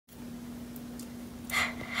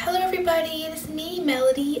everybody, it's me,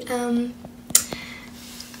 Melody.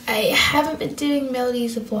 I haven't been doing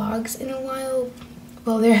Melody's vlogs in a while.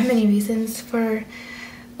 Well, there are many reasons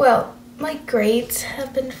well, my grades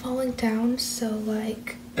have been falling down, so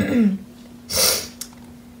like, I've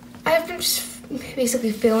been just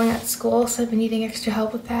basically failing at school, so I've been needing extra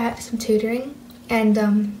help with that, some tutoring.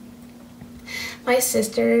 And my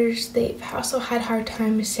sisters, they've also had a hard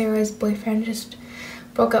time. Sarah's boyfriend just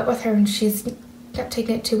broke up with her and she's not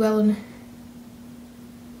taking it too well,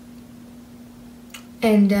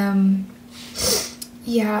 and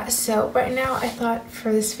yeah, so right now I thought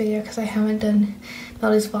for this video, because I haven't done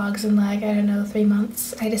Melody's vlogs in like, I don't know, 3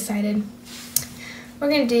 months, I decided we're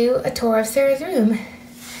gonna do a tour of Sarah's room.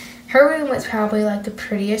 Her room was probably like the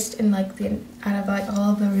prettiest in like out of like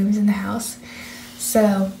all of the rooms in the house.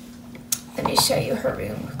 So let me show you her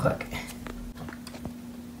room real quick.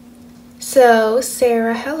 So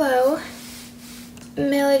Sarah, hello.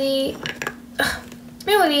 Melody,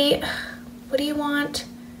 Melody, what do you want?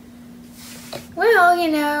 Well, you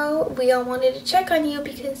know, we all wanted to check on you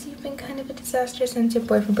because you've been kind of a disaster since your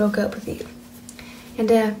boyfriend broke up with you. And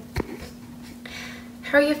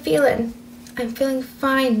how are you feeling? I'm feeling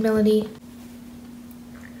fine, Melody.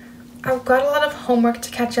 I've got a lot of homework to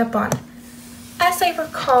catch up on. As I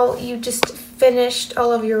recall, you just finished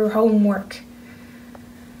all of your homework.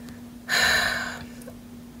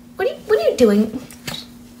 What are you doing?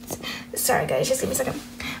 Sorry guys, just give me a second.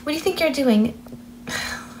 What do you think you're doing?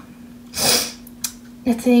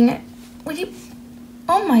 Nothing. What do you...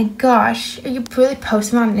 Oh my gosh. Are you really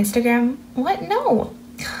posting on Instagram? What? No.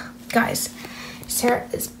 Guys, Sarah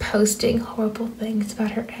is posting horrible things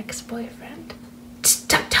about her ex-boyfriend.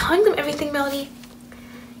 Stop telling them everything, Melody.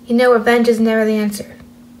 You know, revenge is never the answer.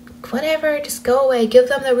 Whatever, just go away. Give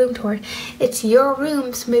them the room tour. It's your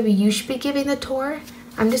room, so maybe you should be giving the tour.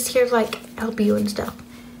 I'm just here to like help you and stuff.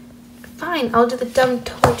 Fine, I'll do the dumb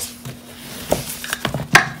tours.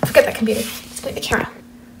 Forget that computer. Let's play the camera.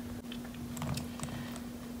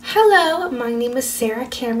 Hello, my name is Sarah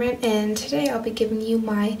Cameron, and today I'll be giving you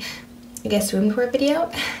my, I guess, room tour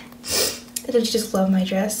video. I just love my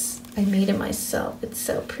dress. I made it myself. It's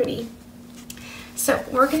so pretty. So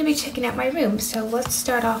we're going to be checking out my room. So let's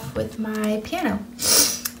start off with my piano.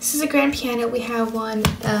 This is a grand piano. We have one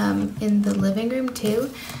in the living room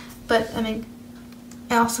too, but I mean,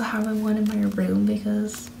 I also have one in my room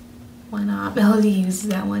because why not? Melody uses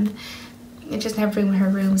that one. I just have room in her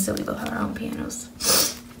room, so we both have our own pianos.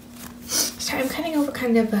 Sorry, I'm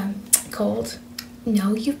kind of cold.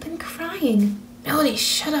 No, you've been crying. Melody,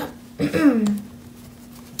 shut up.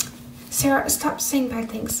 Sarah, stop saying bad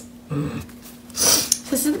things.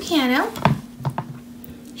 This is the piano.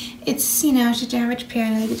 It's, you know, it's a average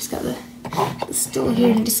piano. You just got the stool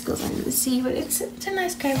here and it just goes under the sea, but it's a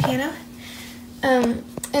nice grand piano. And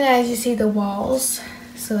as you see, the walls,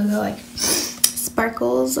 so I got like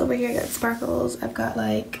sparkles over here. I got sparkles. I've got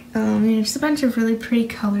like, you know, just a bunch of really pretty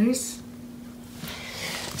colors.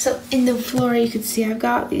 So in the floor, you can see I've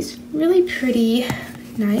got these really pretty,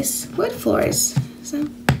 nice wood floors. So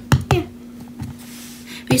yeah,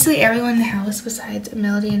 basically everyone in the house besides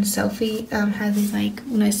Melody and Sophie has these like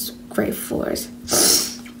nice gray floors.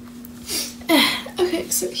 Okay,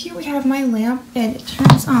 so here we have my lamp, and it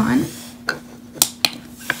turns on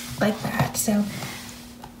like that, so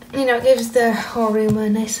you know, it gives the whole room a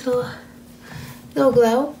nice little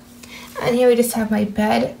glow. And here we just have my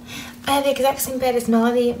bed. I have the exact same bed as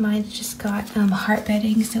Melody. Mine just got heart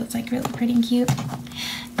bedding, so it's like really pretty and cute.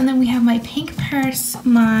 And then we have my pink purse,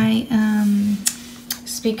 my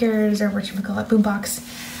speakers, or what you call it, boombox,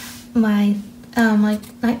 my like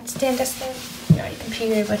nightstand desk thing, you know, your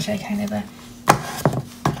computer, which I kind of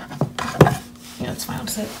you know, it's fine,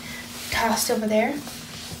 so tossed over there.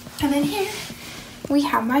 And then here we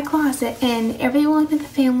have my closet, and everyone in the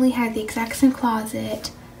family had the exact same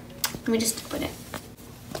closet. Let me just open it.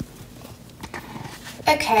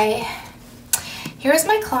 Okay, here's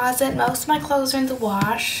my closet. Most of my clothes are in the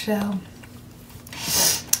wash. So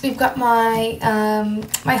we've got my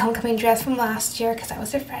my homecoming dress from last year, because I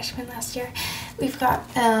was a freshman last year. We've got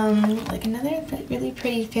like another really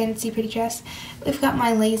pretty, fancy, pretty dress. We've got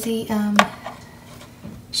my lazy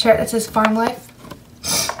shirt that says Farm Life.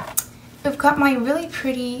 We've got my really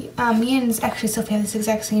pretty, me and actually Sophie have this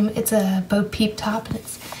exact same, it's a Bo Peep top, and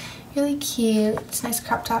it's really cute. It's a nice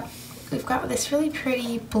crop top. We've got this really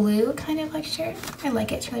pretty blue kind of like shirt. I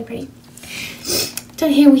like it, it's really pretty.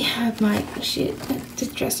 Down here we have my, oh shoot, this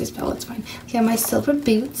dress just fell, it's fine. We have my silver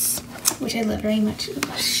boots, which I love very much.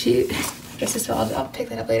 Oh shoot, dress just fell, I'll pick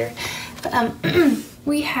that up later. But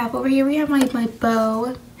we have, over here we have my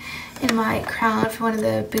bow and my crown for one of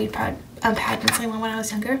the beauty pageants I won when I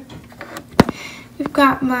was younger. We've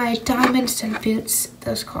got my diamond stud boots.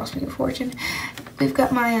 Those cost me a fortune. We've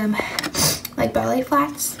got my like ballet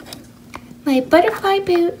flats, my butterfly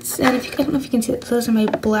boots, and I don't know if you can see that, those are my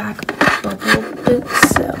black bubble boots.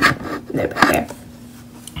 So they're back there.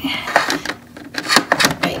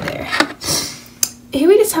 Right there. Here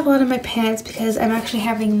we just have a lot of my pants because I'm actually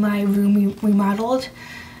having my room remodeled.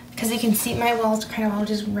 Because you can see my walls are kind of all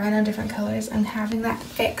just red on different colors. I'm having that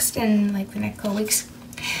fixed in like the next couple weeks.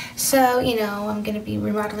 So, you know, I'm going to be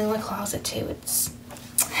remodeling my closet too.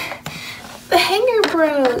 The hanger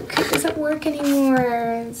broke. It doesn't work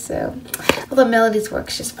anymore. So, although Melody's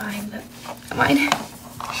works just fine, but not mine.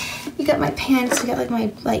 You got my pants. You got like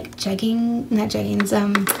my jeans.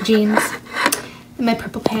 And my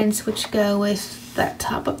purple pants, which go with that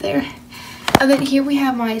top up there. And then here we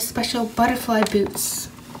have my special butterfly boots.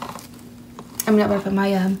 I'm not butterfly,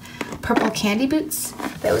 my purple candy boots.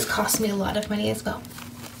 That was costing me a lot of money as well.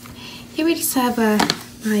 Here we just have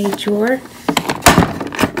my drawer.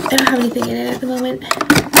 I don't have anything in it at the moment.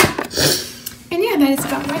 And yeah, that is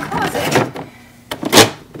about my closet.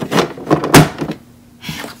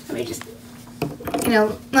 Let me just, you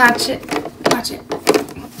know, latch it.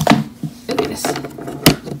 Oh goodness.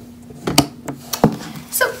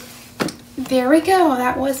 So, there we go.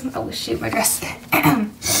 That was, oh shoot, my dress. Oh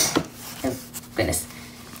goodness.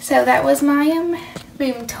 So that was my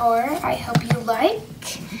room tour. I hope you like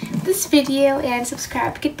this video and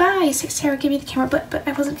subscribe. Goodbye. Sarah, give me the camera, but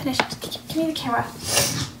I wasn't finished. Give me the camera.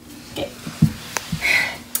 Okay.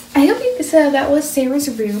 I hope you, so that was Sarah's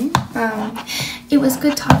room. It was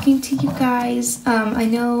good talking to you guys. I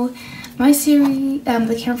know my series,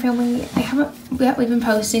 the Camera Family, we've been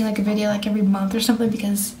posting like a video like every month or something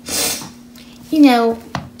because, you know,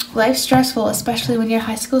 life's stressful, especially when you're a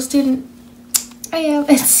high school student.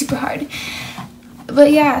 It's super hard.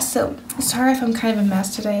 But yeah, so sorry if I'm kind of a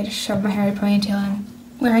mess today. I just shoved my hair in a ponytail and I'm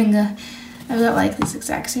wearing I've got like this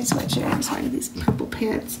exact same sweatshirt. I'm just wearing these purple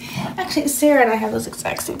pants. Actually, Sarah and I have those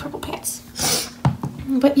exact same purple pants.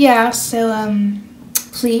 But yeah, so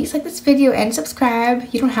please like this video and subscribe.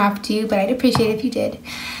 You don't have to, but I'd appreciate it if you did.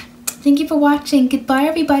 Thank you for watching. Goodbye,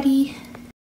 everybody.